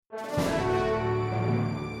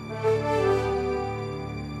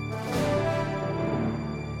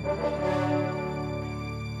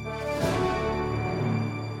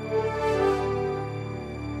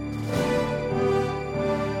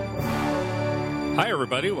Hi,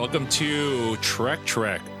 everybody. Welcome to Trek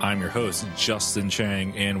Trek. I'm your host, Justin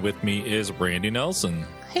Chang, and with me is Brandy Nelson.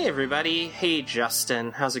 Hey, everybody. Hey,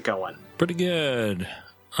 Justin. How's it going? Pretty good.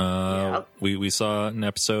 Yep. We saw an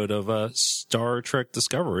episode of Star Trek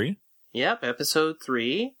Discovery. Yep, episode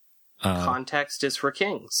 3. Context is for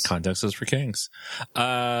kings. Context is for kings.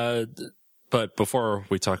 But before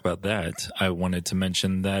we talk about that, I wanted to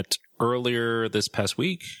mention that earlier this past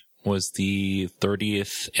week was the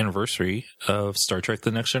 30th anniversary of Star Trek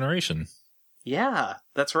The Next Generation. Yeah,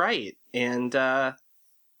 that's right. And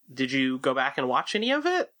did you go back and watch any of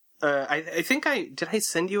it? I think did I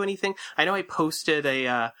send you anything? I know I posted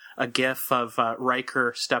a GIF of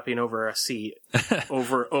Riker stepping over a seat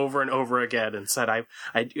over and over again, and said I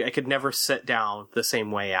could never sit down the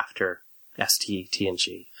same way after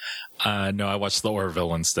STTNG. No, I watched the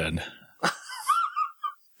Orville instead.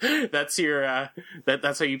 That's your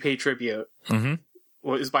that's how you pay tribute.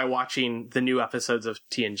 Mm-hmm. Is by watching the new episodes of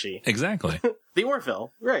TNG. Exactly. The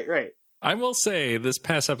Orville. Right. I will say this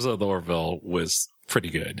past episode of the Orville was pretty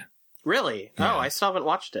good. Really? Yeah. Oh, I still haven't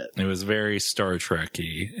watched it. It was very Star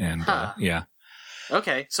Trek-y, and yeah.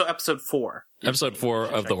 Okay, so episode 4. Episode 4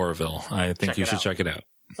 of the Orville. I think you should check it out.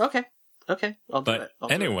 Okay, I'll do it.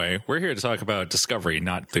 Anyway, we're here to talk about Discovery,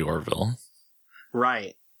 not the Orville.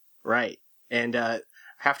 Right. And I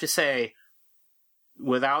have to say,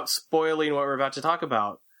 without spoiling what we're about to talk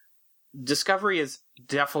about, Discovery is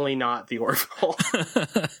definitely not the Orville.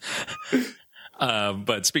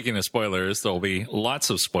 But speaking of spoilers, there'll be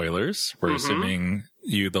lots of spoilers. We're assuming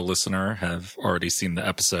you, the listener, have already seen the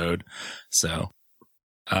episode. So,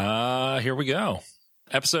 here we go.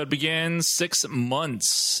 Episode begins 6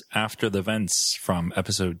 months after the events from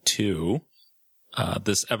episode 2.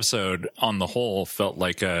 This episode, on the whole, felt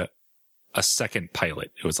like a second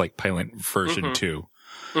pilot. It was like pilot version 2.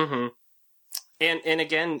 Mm-hmm. And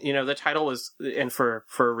again, you know, the title was, and for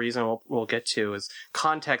a reason we'll get to, is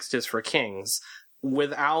Context is for Kings.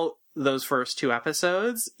 Without those first 2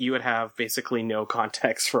 episodes, you would have basically no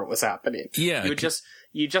context for what was happening. Yeah.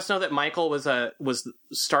 You just know that Michael was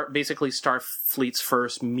basically Starfleet's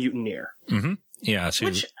first mutineer. Mm-hmm. Yeah.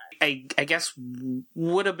 Which I guess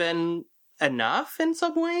would have been enough in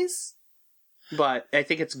some ways. But I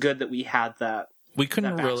think it's good that we had that. We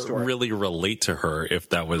couldn't really relate to her if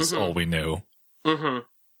that was all we knew. Mm-hmm.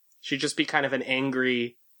 She'd just be kind of an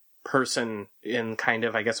angry person in kind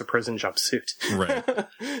of, I guess, a prison jumpsuit. Right.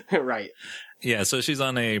 Right. Yeah, so she's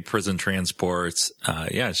on a prison transport. She's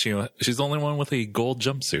the only one with a gold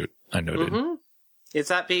jumpsuit, I noted. Mm-hmm. Is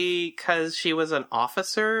that because she was an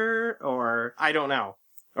officer, or I don't know?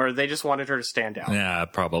 Or they just wanted her to stand out? Yeah,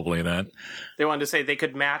 probably that. They wanted to say they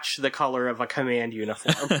could match the color of a command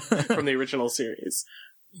uniform from the original series.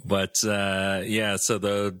 But, so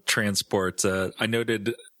the transport, I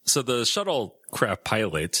noted, so the shuttlecraft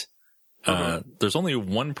pilot, there's only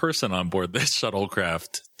one person on board this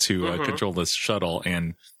shuttlecraft to control this shuttle,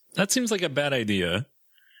 and that seems like a bad idea.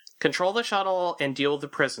 Control the shuttle and deal with the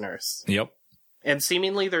prisoners. Yep. And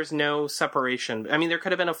seemingly there's no separation. I mean, there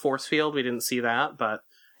could have been a force field. We didn't see that, but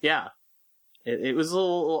yeah. It was a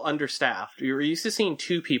little understaffed. You're used to seeing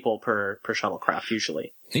 2 people per shuttlecraft,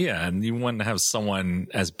 usually. Yeah, and you want to have someone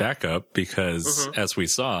as backup because, as we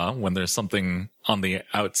saw, when there's something on the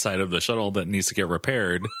outside of the shuttle that needs to get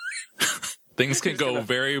repaired, things can go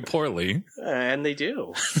very poorly. And they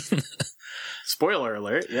do. Spoiler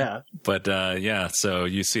alert, yeah. But, so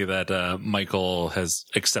you see that Michael has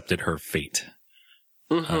accepted her fate.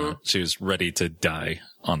 She was ready to die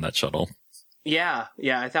on that shuttle. Yeah,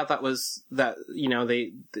 I thought that, you know,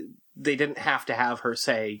 they didn't have to have her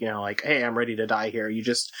say, you know, like, hey, I'm ready to die here. You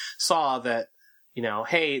just saw that, you know,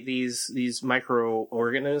 hey, these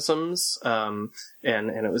microorganisms, and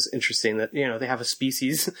it was interesting that, you know, they have a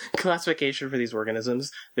species classification for these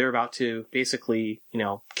organisms. They're about to basically, you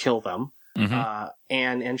know, kill them.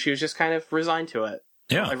 And she was just kind of resigned to it.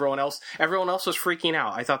 Yeah. Everyone else was freaking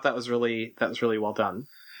out. I thought that was really well done.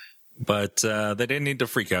 But they didn't need to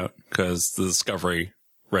freak out because the Discovery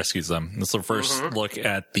rescues them. It's the first look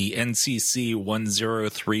at the NCC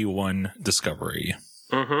 1031 Discovery.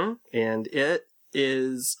 And it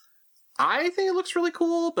is, I think it looks really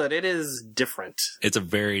cool, but it is different. It's a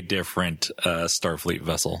very different Starfleet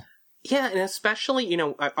vessel. Yeah, and especially, you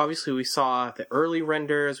know, obviously we saw the early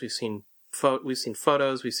renders, we've seen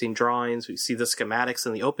photos, we've seen drawings, we see the schematics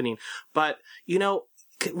in the opening, but, you know,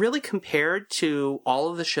 really compared to all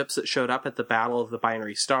of the ships that showed up at the Battle of the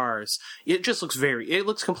Binary Stars, it just looks it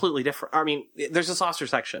looks completely different. I mean, there's a saucer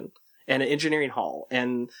section and an engineering hall,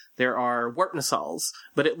 and there are warp nacelles,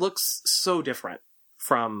 but it looks so different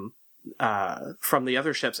from the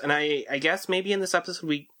other ships. And I guess maybe in this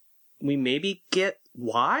episode we maybe get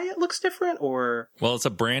why it looks different, or... Well, it's a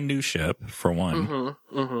brand new ship, for one.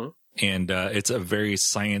 Mm-hmm, mm-hmm. And it's a very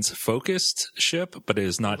science-focused ship, but it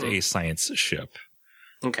is not a science ship.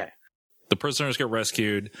 Okay. The prisoners get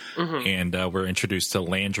rescued, and we're introduced to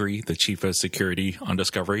Landry, the chief of security on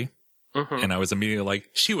Discovery. And I was immediately like,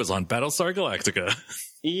 she was on Battlestar Galactica.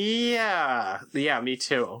 Yeah, me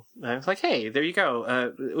too. I was like, hey, there you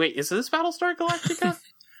go. Wait, is this Battlestar Galactica?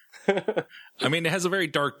 I mean, it has a very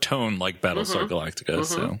dark tone like Battlestar Galactica,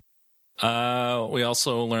 so... we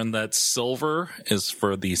also learned that silver is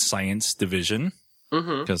for the science division.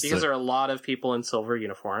 Because there are a lot of people in silver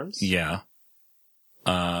uniforms. Yeah.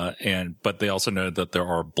 But they also know that there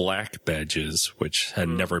are black badges, which had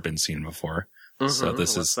never been seen before. So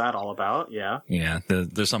What's that all about? Yeah. Yeah.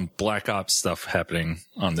 There's some black ops stuff happening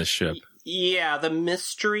on this ship. Yeah. The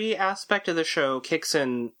mystery aspect of the show kicks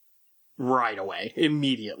in right away,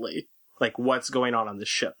 immediately. Like, what's going on this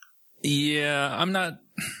ship? Yeah. I'm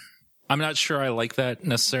not sure I like that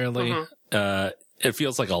necessarily. It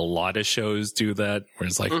feels like a lot of shows do that, where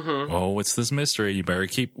it's like, oh, what's this mystery? You better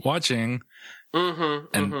keep watching.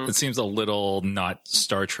 And it seems a little not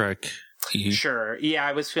Star Trek. Sure. Yeah,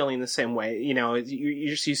 I was feeling the same way. You know,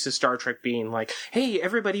 you're just used to Star Trek being like, hey,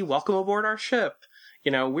 everybody, welcome aboard our ship.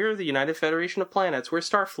 You know, we're the United Federation of Planets. We're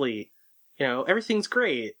Starfleet. You know, everything's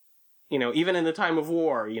great. You know, even in the time of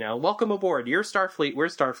war, you know, welcome aboard. You're Starfleet. We're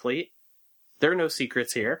Starfleet. There are no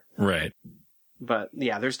secrets here. Right. But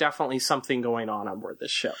yeah, there's definitely something going on board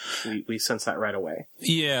this ship. We sense that right away.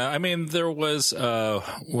 Yeah, I mean, there was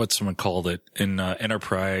what someone called it in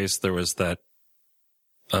Enterprise. There was that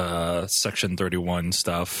Section 31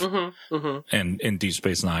 stuff, and in Deep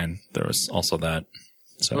Space Nine there was also that.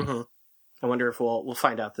 So I wonder if we'll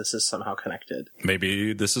find out this is somehow connected.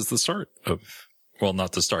 Maybe this is the start of, well,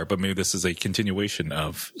 not the start, but maybe this is a continuation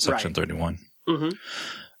of Section 31.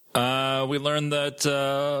 We learned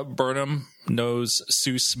that Burnham knows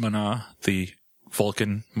Seuss Mana, the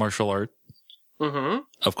Vulcan martial art.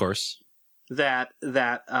 Of course. That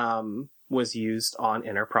was used on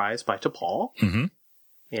Enterprise by T'Pol.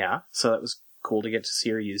 Yeah, so that was cool to get to see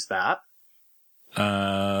her use that.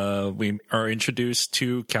 We are introduced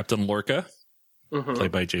to Captain Lorca,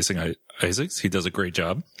 played by Jason Isaacs. He does a great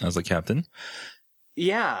job as a captain.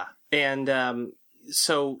 Yeah, and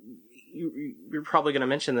so you're probably going to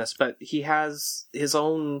mention this, but he has his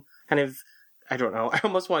own kind of, I don't know, I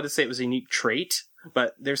almost wanted to say it was a unique trait,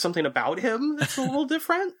 but there's something about him that's a little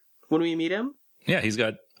different when we meet him. Yeah, he's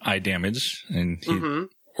got eye damage, and he,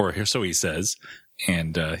 or so he says,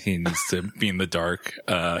 and he needs to be in the dark.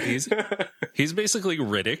 He's basically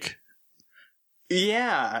Riddick.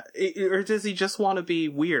 Yeah, or does he just want to be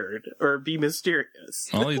weird or be mysterious?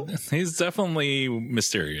 Well, he's definitely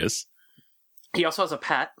mysterious. He also has a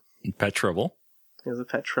pet. Pet Tribble. He has a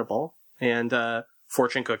pet Tribble. And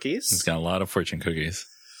fortune cookies. He's got a lot of fortune cookies.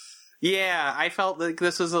 Yeah, I felt like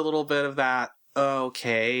this was a little bit of that,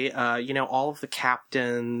 okay, you know, all of the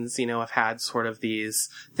captains, you know, have had sort of these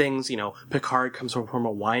things, you know, Picard comes from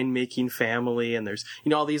a winemaking family, and there's, you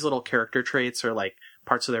know, all these little character traits or like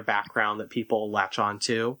parts of their background that people latch on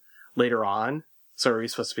to later on. So are we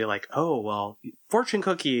supposed to be like, oh, well, fortune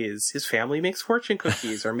cookies, his family makes fortune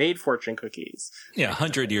cookies or made fortune cookies. Yeah,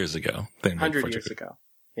 100 years ago. 100 years ago.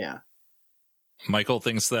 Yeah. Michael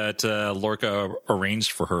thinks that Lorca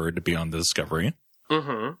arranged for her to be on the Discovery.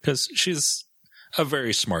 Because she's a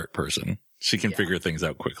very smart person. She can figure things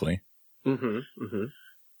out quickly.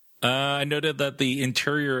 I noted that the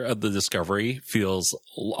interior of the Discovery feels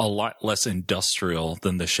a lot less industrial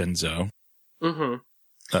than the Shenzhou.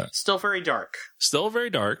 Still very dark. Still very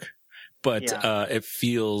dark, but it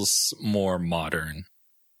feels more modern.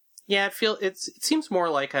 Yeah, it seems more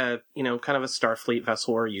like a, you know, kind of a Starfleet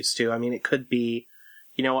vessel we're used to. I mean, it could be,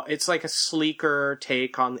 you know, it's like a sleeker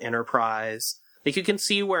take on the Enterprise. Like, you can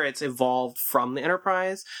see where it's evolved from the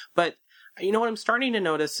Enterprise, but, you know, what I'm starting to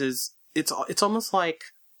notice is it's almost like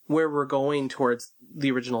where we're going towards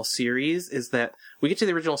the original series is that we get to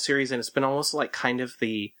the original series and it's been almost like kind of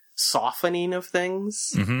the softening of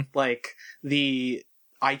things, like the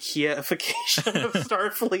IKEA-ification of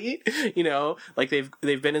Starfleet, you know, like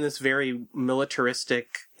they've been in this very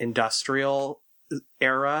militaristic industrial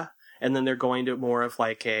era, and then they're going to more of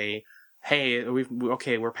like a, hey,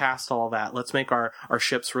 we're past all that, let's make our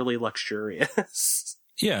ships really luxurious.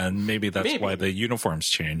 Yeah, and maybe that's why the uniforms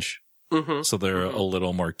change. So they're a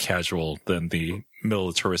little more casual than the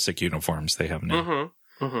militaristic uniforms they have now.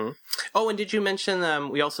 Oh, and did you mention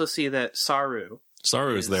we also see that Saru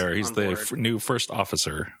is there. He's the new first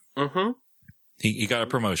officer. He got a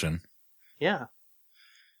promotion. Yeah.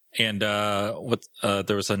 And there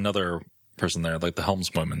was another person there, like the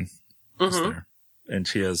helmswoman. is there. And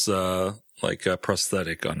she has like a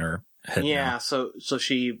prosthetic on her head. Yeah, now. so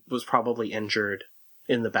she was probably injured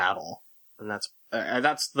in the battle, and that's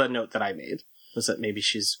the note that I made, was that maybe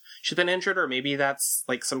she's been injured, or maybe that's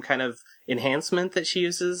like some kind of enhancement that she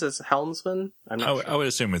uses as a helmsman. I'm not sure. I would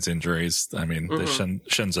assume it's injuries. I mean, the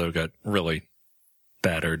Shinzo got really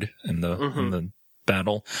battered in the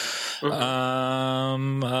battle.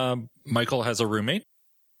 Michael has a roommate,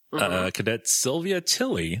 Cadet Sylvia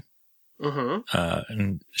Tilly.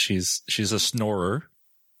 And she's a snorer,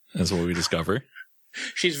 is what we discover.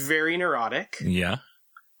 She's very neurotic. Yeah.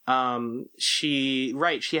 She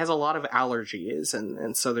has a lot of allergies,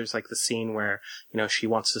 and so there's like the scene where, she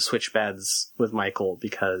wants to switch beds with Michael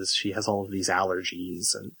because she has all of these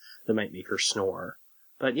allergies and that might make her snore.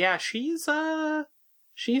 But yeah, she's a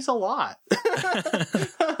lot.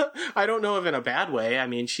 I don't know if in a bad way. I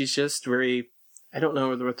mean, she's just very, I don't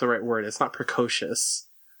know what the right word is. It's not precocious.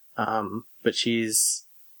 But she's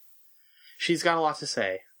got a lot to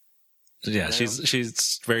say. Yeah,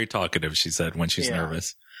 she's very talkative, she said, when she's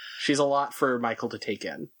nervous. She's a lot for Michael to take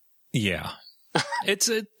in. Yeah. It's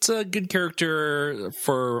a good character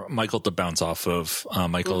for Michael to bounce off of.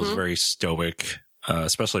 Michael is very stoic,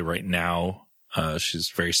 especially right now.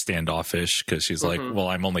 She's very standoffish because she's like, well,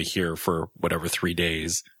 I'm only here for whatever 3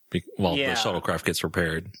 days while the shuttlecraft gets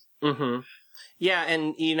repaired. Yeah,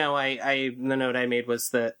 and the note I made was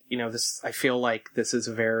that I feel like this is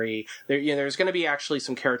there's going to be actually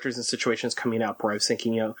some characters and situations coming up where I was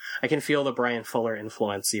thinking, I can feel the Bryan Fuller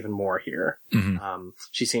influence even more here.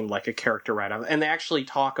 She seemed like a character right off, and they actually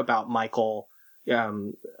talk about Michael.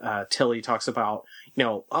 Tilly talks about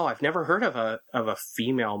I've never heard of a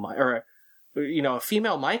female or a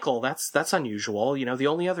female Michael. That's unusual. The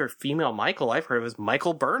only other female Michael I've heard of is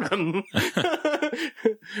Michael Burnham.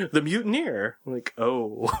 The mutineer. I'm like,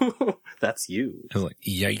 oh, that's you. I was like,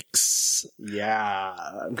 yikes. Yeah,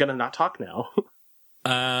 I'm gonna not talk now.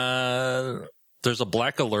 There's a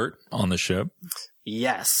black alert on the ship.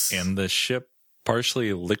 Yes. And the ship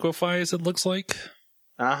partially liquefies, it looks like.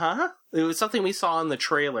 It was something we saw in the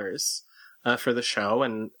trailers for the show,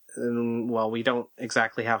 and well, we don't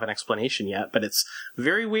exactly have an explanation yet, but it's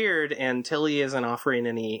very weird, and Tilly isn't offering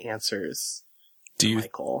any answers. Do you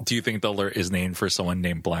think the alert is named for someone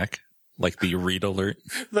named Black? Like the Reed alert?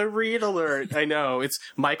 The Reed alert. I know. It's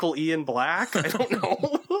Michael Ian Black. I don't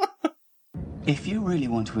know. If you really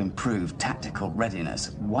want to improve tactical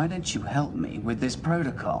readiness, why don't you help me with this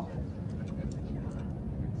protocol?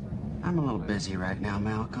 I'm a little busy right now,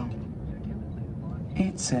 Malcolm.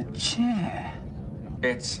 It's a chair.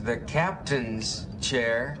 It's the captain's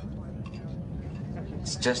chair.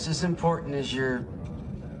 It's just as important as your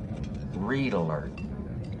Reed alert.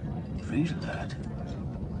 Reed alert?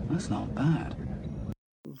 That's not bad.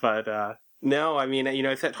 But, no, I mean,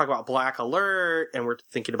 if they talk about Black Alert, and we're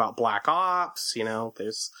thinking about Black Ops,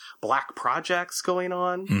 there's Black projects going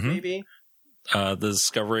on, maybe. The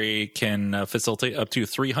Discovery can facilitate up to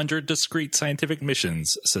 300 discrete scientific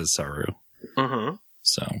missions, says Saru.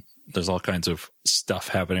 So there's all kinds of stuff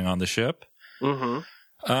happening on the ship.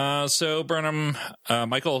 So Burnham,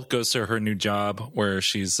 Michael goes to her new job where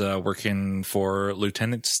she's working for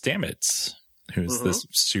Lieutenant Stamets, who's this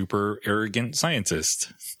super arrogant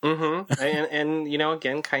scientist. And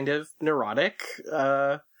again, kind of neurotic,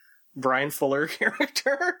 Bryan Fuller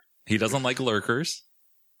character. He doesn't like lurkers.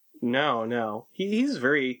 No. He's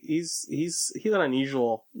an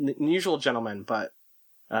unusual gentleman, but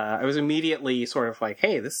I was immediately sort of like,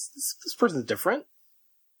 hey, this person's different.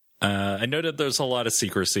 I noted there's a lot of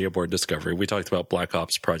secrecy aboard Discovery. We talked about Black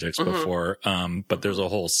Ops projects before, but there's a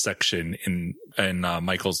whole section in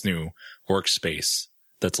Michael's new workspace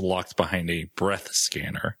that's locked behind a breath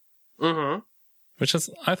scanner. Which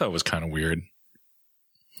I thought was kind of weird.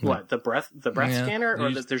 What, the breath scanner,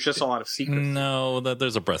 or there's just a lot of secrecy? No, that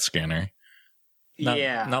there's a breath scanner.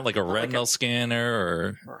 Not like a retinal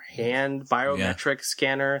scanner or hand biometric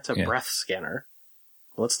scanner. It's a breath scanner.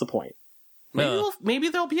 What's the point? Maybe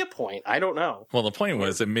there'll be a point. I don't know. Well, the point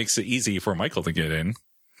was it makes it easy for Michael to get in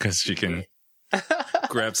because she can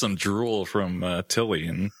grab some drool from Tilly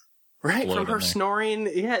and from her snoring.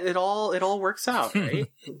 Yeah, it all works out, right?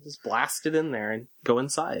 Just blast it in there and go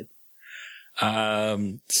inside.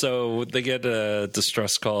 So they get a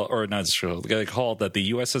distress call, or not distress, they get a call that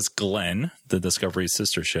the USS Glenn, the Discovery's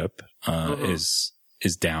sister ship, is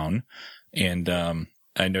down. And,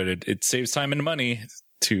 I noted it saves time and money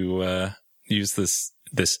to, use this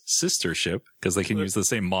sister ship because they can use the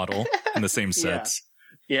same model and the same sets.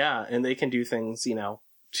 Yeah. And they can do things,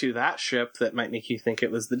 to that ship that might make you think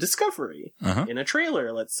it was the Discovery in a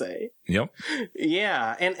trailer, let's say. Yep.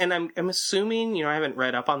 Yeah, and I'm assuming, I haven't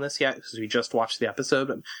read up on this yet because we just watched the episode,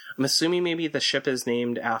 but I'm assuming maybe the ship is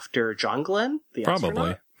named after John Glenn, the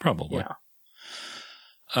astronaut. Probably. Yeah.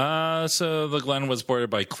 So the Glenn was boarded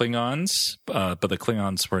by Klingons, but the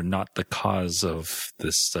Klingons were not the cause of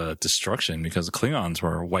this destruction because the Klingons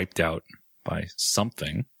were wiped out by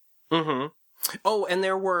something. Mm-hmm. Oh, and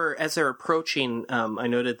there were, as they're approaching, I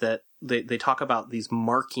noted that they talk about these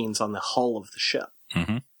markings on the hull of the ship.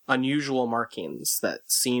 Mm-hmm. Unusual markings that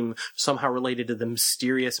seem somehow related to the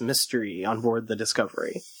mysterious mystery on board the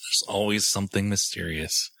Discovery. There's always something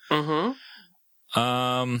mysterious. Mm-hmm.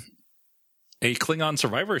 A Klingon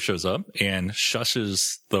survivor shows up and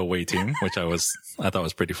shushes the away team, which I thought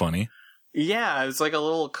was pretty funny. Yeah, it's like a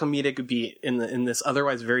little comedic beat in this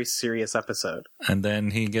otherwise very serious episode. And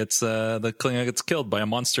then he gets the Klingon gets killed by a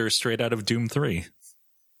monster straight out of Doom 3.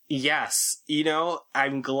 Yes,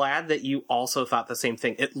 I'm glad that you also thought the same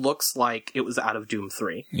thing. It looks like it was out of Doom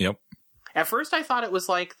 3. Yep. At first, I thought it was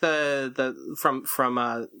like from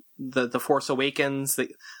the Force Awakens,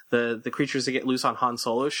 the creatures that get loose on Han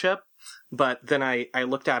Solo's ship. But then I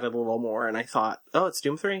looked at it a little more and I thought, oh, it's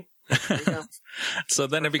Doom 3. There you go. So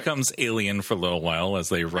then it becomes Alien for a little while as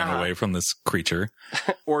they run away from this creature.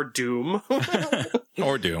 Or Doom.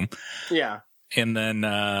 Or Doom. Yeah. And then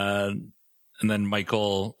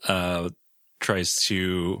Michael tries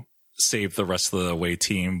to save the rest of the away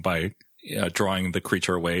team by drawing the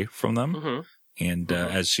creature away from them. Mm-hmm. And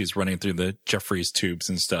as she's running through the Jeffries tubes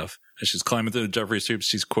and stuff, as she's climbing through the Jeffries tubes,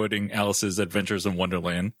 she's quoting Alice's Adventures in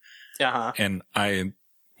Wonderland. Uh-huh. And I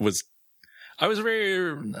was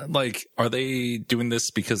very like, are they doing this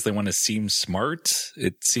because they want to seem smart?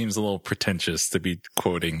 It seems a little pretentious to be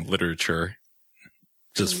quoting literature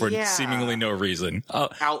just for seemingly no reason.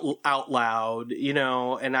 Out loud,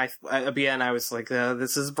 and I was like,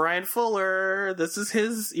 this is Brian Fuller. This is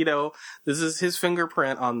his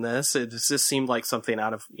fingerprint on this. It just seemed like something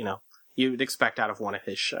out of, you'd expect out of one of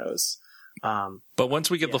his shows. But once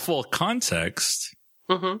we get the full context,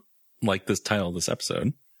 like this title of this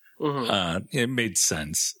episode, it made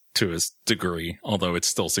sense to a degree, although it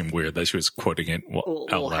still seemed weird that she was quoting it out loud.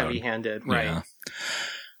 A little heavy-handed, right?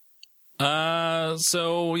 Yeah.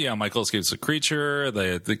 So Michael escapes the creature.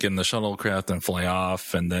 They get in the shuttlecraft and fly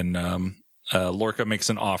off, and then Lorca makes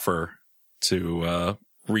an offer to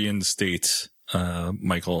reinstate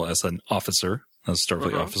Michael as an officer, as a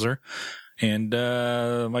Starfleet officer. And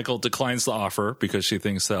Michael declines the offer because she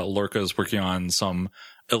thinks that Lorca is working on some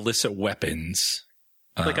illicit weapons.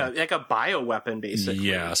 Like a bioweapon, basically.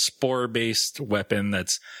 Yeah, spore-based weapon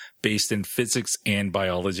that's based in physics and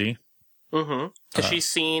biology. Mm-hmm.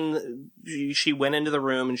 Because she went into the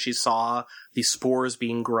room and she saw these spores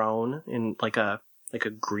being grown in like a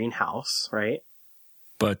greenhouse, right?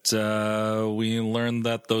 But we learned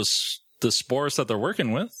that the spores that they're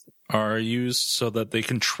working with are used so that they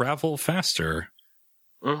can travel faster.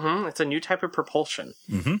 Mm-hmm. It's a new type of propulsion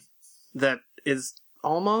that is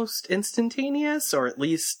almost instantaneous, or at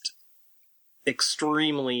least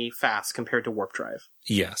extremely fast compared to warp drive.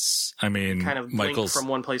 Yes. I mean, kind of blink from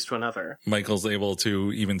one place to another. Michael's able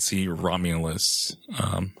to even see Romulus.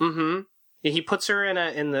 He puts her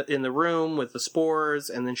in the room with the spores,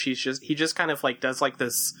 and then he just kind of like does like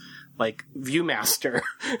this like Viewmaster,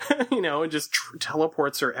 and just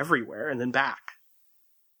teleports her everywhere and then back.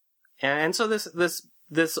 And so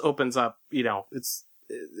this opens up, there's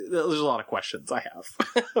a lot of questions I have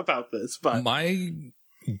about this, but my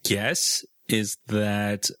guess is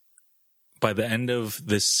that by the end of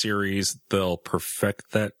this series, they'll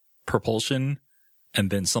perfect that propulsion, and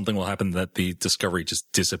then something will happen that the Discovery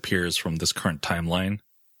just disappears from this current timeline,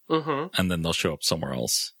 and then they'll show up somewhere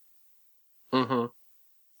else. And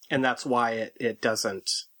that's why it doesn't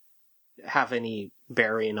have any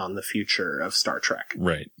bearing on the future of Star Trek.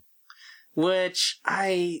 Right. Which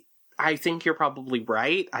I think you're probably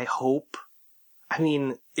right. I hope. I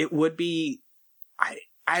mean, it would be.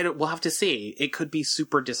 We'll have to see. It could be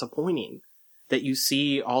super disappointing that you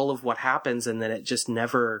see all of what happens and then it just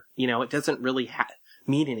never, it doesn't really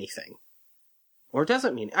mean anything, or it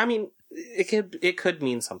doesn't mean. I mean, it could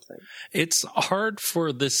mean something. It's hard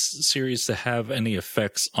for this series to have any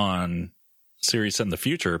effects on series in the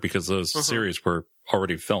future because those series were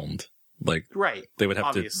already filmed. Like, right? They would have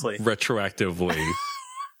obviously to retroactively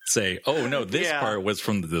say, "Oh no, this part was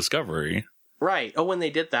from the Discovery." Right. Oh, when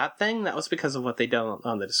they did that thing, that was because of what they did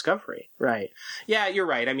on the Discovery. Right. Yeah, you're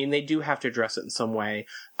right. I mean, they do have to address it in some way.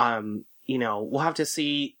 We'll have to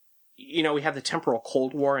see. We had the temporal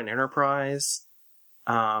Cold War in Enterprise.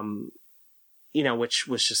 which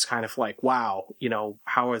was just kind of like, wow,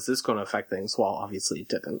 how is this going to affect things? Well, obviously it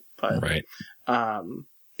didn't, but Right. I'm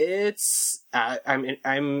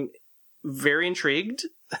very intrigued.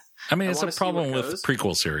 I mean, I it's a wanna see problem what with goes.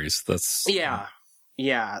 prequel series. That's Yeah.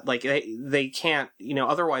 Like they can't,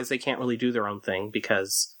 otherwise they can't really do their own thing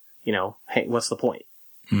because, hey, what's the point?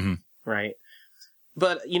 Mm-hmm. Right.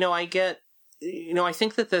 But, I get, I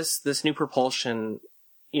think that this new propulsion,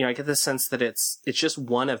 I get the sense that it's just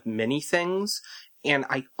one of many things. And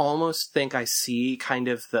I almost think I see kind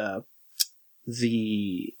of the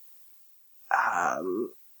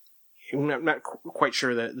I'm not quite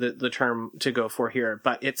sure the term to go for here,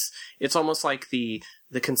 but it's almost like the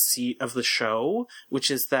conceit of the show,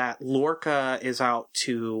 which is that Lorca is out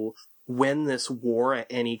to win this war at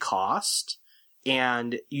any cost,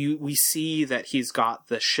 and we see that he's got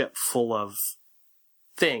the ship full of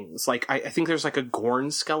things. Like I think there's like a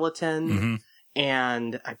Gorn skeleton. Mm-hmm.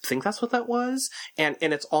 And I think that's what that was. And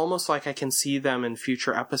it's almost like I can see them in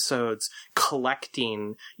future episodes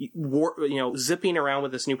collecting, zipping around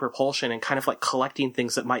with this new propulsion and kind of like collecting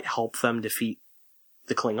things that might help them defeat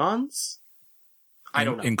the Klingons. I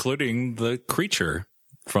don't know. Including the creature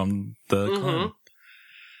from the clone.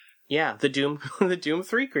 Yeah, the Doom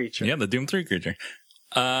 3 creature. Yeah, the Doom 3 creature.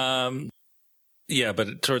 Yeah,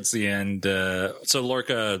 but towards the end, so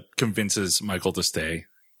Lorca convinces Michael to stay.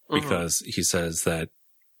 Because he says that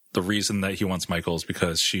the reason that he wants Michael is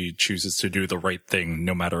because she chooses to do the right thing,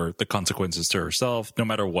 no matter the consequences to herself, no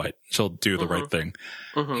matter what, she'll do the right thing.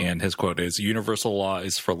 And his quote is, "Universal law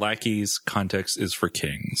is for lackeys, context is for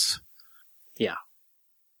kings." Yeah.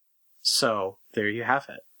 So there you have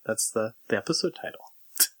it. That's the episode title.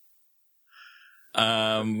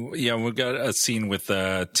 Yeah, we've got a scene with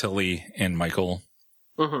Tilly and Michael.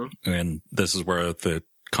 And this is where the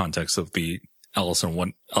context of the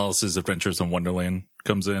Alice's Adventures in Wonderland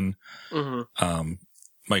comes in.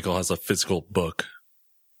 Michael has a physical book,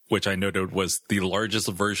 which I noted was the largest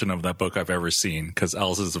version of that book I've ever seen, because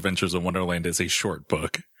Alice's Adventures in Wonderland is a short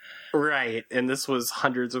book. Right, and this was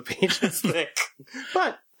hundreds of pages thick.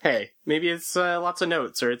 But, hey, maybe it's lots of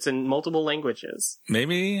notes, or it's in multiple languages.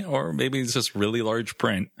 Maybe, or maybe it's just really large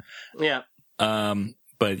print. Yeah.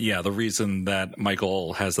 But yeah, the reason that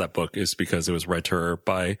Michael has that book is because it was read to her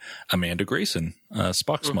by Amanda Grayson,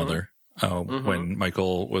 Spock's mother. When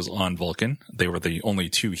Michael was on Vulcan, they were the only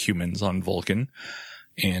two humans on Vulcan.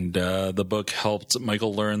 And the book helped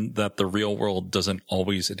Michael learn that the real world doesn't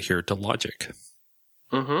always adhere to logic.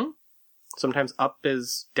 Sometimes up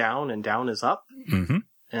is down and down is up.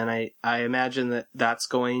 And I imagine that that's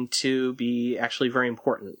going to be actually very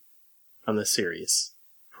important on this series.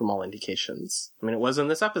 From all indications. I mean, it was in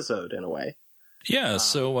this episode in a way. Yeah.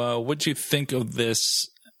 So, what'd you think of this,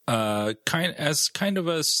 kind of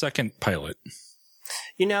a second pilot?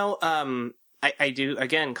 I do,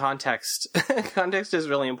 again, context. Context is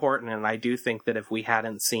really important. And I do think that if we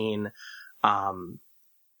hadn't seen the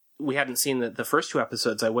first two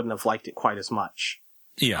episodes, I wouldn't have liked it quite as much.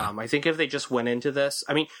 Yeah. I think if they just went into this,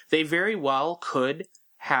 I mean, they very well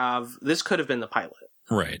this could have been the pilot.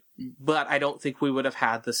 Right. But I don't think we would have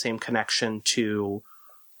had the same connection to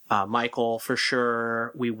Michael, for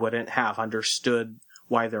sure. We wouldn't have understood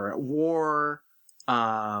why they're at war.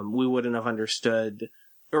 We wouldn't have understood,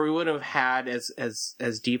 or we wouldn't have had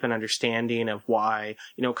as deep an understanding of why,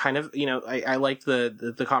 I liked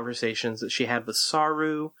the conversations that she had with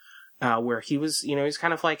Saru, where he was, he's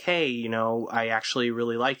kind of like, hey, I actually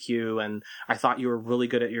really like you, and I thought you were really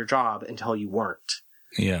good at your job until you weren't.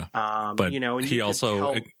 Yeah. But and he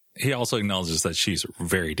also acknowledges that she's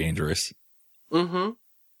very dangerous.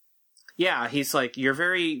 Yeah, he's like, you're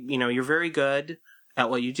very good at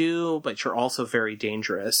what you do, but you're also very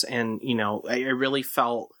dangerous. And, I really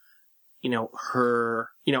felt, her,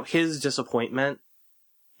 his disappointment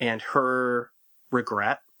and her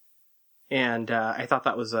regret. And I thought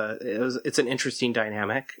that it's an interesting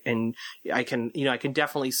dynamic. And I can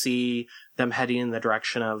definitely see them heading in the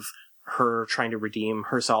direction of her trying to redeem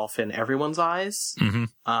herself in everyone's eyes.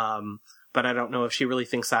 But I don't know if she really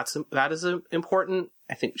thinks that is important.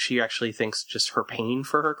 I think she actually thinks just her pain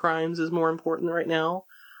for her crimes is more important right now.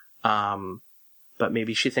 But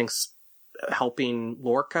maybe she thinks helping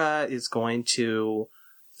Lorca is going to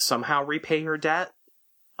somehow repay her debt.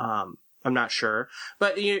 I'm not sure.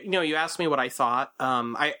 But you asked me what I thought.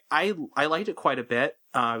 I liked it quite a bit.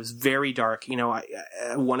 It was very dark.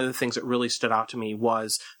 One of the things that really stood out to me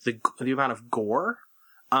was the amount of gore.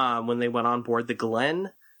 When they went on board the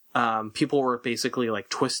Glen, people were basically like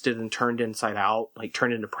twisted and turned inside out, like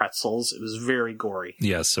turned into pretzels. It was very gory.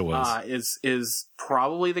 Yes, it was. Is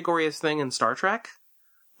probably the goriest thing in Star Trek.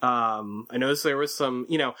 I noticed there was some,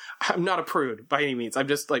 I'm not a prude by any means. I'm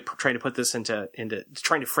just like trying to put this into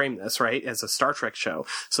trying to frame this, right, as a Star Trek show.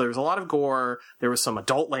 So there was a lot of gore. There was some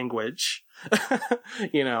adult language,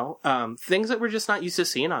 things that we're just not used to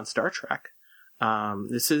seeing on Star Trek.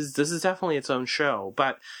 This is definitely its own show,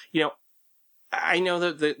 but, I know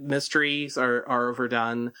that the mysteries are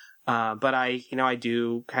overdone, but I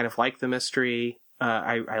do kind of like the mystery.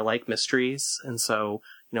 I like mysteries. And so,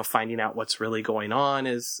 finding out what's really going on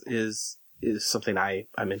is something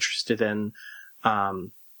I'm interested in.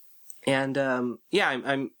 I'm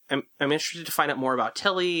interested to find out more about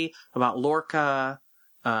Tilly, about Lorca,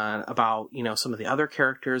 about, some of the other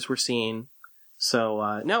characters we're seeing.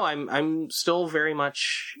 So, no, I'm still very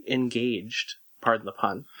much engaged. Pardon the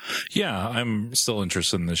pun. Yeah, I'm still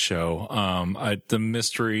interested in this show. The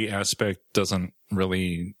mystery aspect doesn't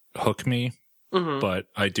really hook me, but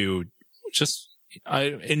I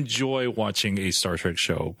enjoy watching a Star Trek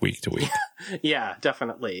show week to week. Yeah,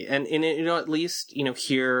 definitely. And at least,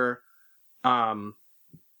 here, apart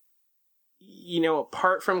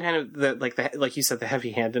from kind of like you said, the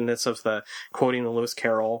heavy-handedness of the quoting the Lewis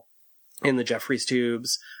Carroll in the Jeffries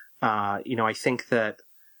tubes, I think that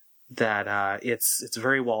it's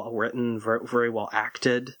very well written, very, very well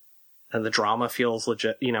acted, and the drama feels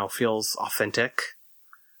legit, feels authentic.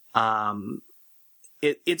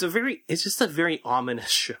 It's just a very ominous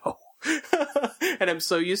show. And I'm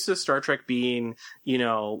so used to Star Trek being,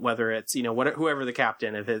 whether it's, whoever the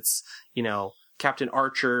captain, if it's, Captain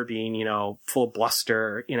Archer being, full of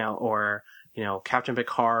bluster, or, Captain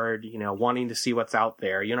Picard, wanting to see what's out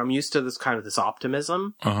there. I'm used to this kind of this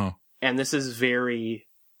optimism. Uh-huh. And this is a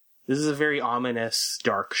very ominous,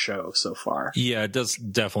 dark show so far. Yeah, it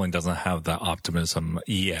definitely doesn't have that optimism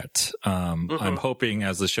yet. I'm hoping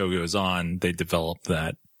as the show goes on, they develop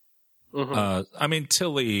that.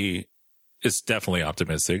 Tilly is definitely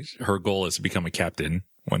optimistic. Her goal is to become a captain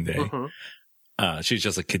one day. She's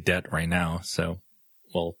just a cadet right now, so,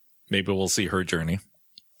 maybe we'll see her journey.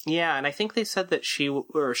 Yeah, and I think they said that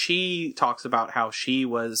she talks about how she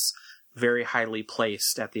was very highly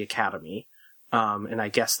placed at the Academy. And I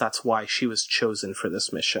guess that's why she was chosen for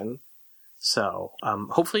this mission. So,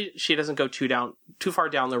 hopefully she doesn't go too far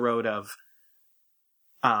down the road of,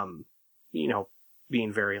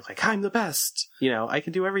 being very like, I'm the best, I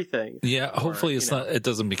can do everything. Yeah, hopefully it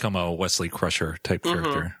doesn't become a Wesley Crusher type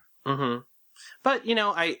character. But,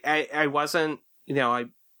 I wasn't,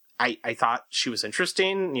 I thought she was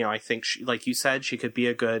interesting. I think she, like you said, she could be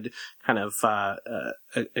a good kind of, a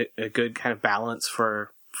good kind of balance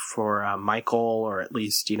for Michael, or at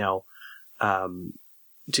least, to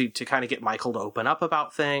kind of get Michael to open up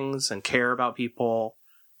about things and care about people.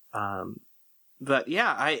 But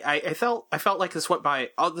yeah, I felt like this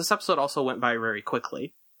this episode also went by very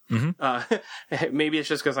quickly. Maybe it's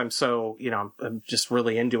just because I'm so, I'm just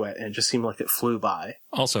really into it, and it just seemed like it flew by.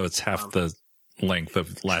 Also, it's half the length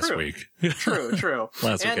of last week. True.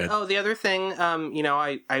 Last weekend. The other thing,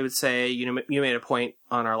 I would say, you made a point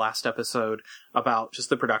on our last episode about just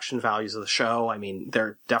the production values of the show. I mean,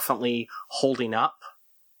 they're definitely holding up.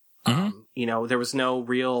 There was no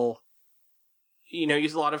real, a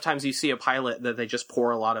lot of times you see a pilot that they just pour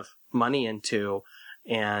a lot of money into,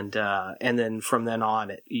 and then from then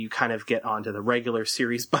on, you kind of get onto the regular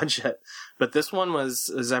series budget. But this one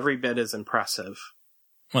was every bit as impressive.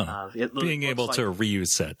 Well, being able to reuse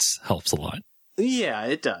sets helps a lot. Yeah,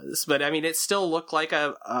 it does. But I mean, it still looked like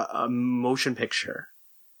a motion picture,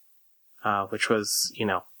 which was,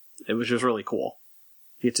 it was just really cool.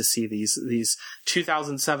 You get to see these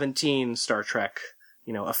 2017 Star Trek,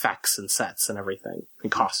 effects and sets and everything and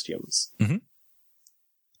costumes.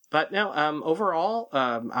 But no, overall,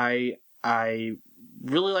 I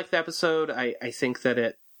really liked the episode. I think that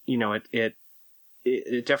it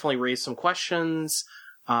definitely raised some questions.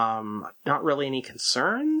 Not really any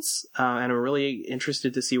concerns, and I'm really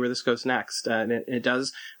interested to see where this goes next. And it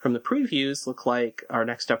does, from the previews, look like our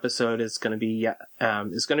next episode is going to be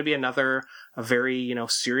another a very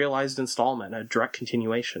serialized installment, a direct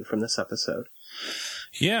continuation from this episode.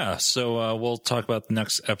 Yeah, so we'll talk about the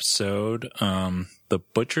next episode. The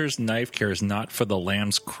Butcher's Knife Cares Not for the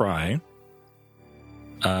Lamb's Cry.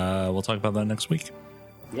 We'll talk about that next week.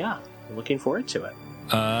 Yeah, looking forward to it.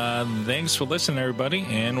 Thanks for listening, everybody,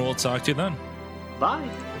 and we'll talk to you then. Bye.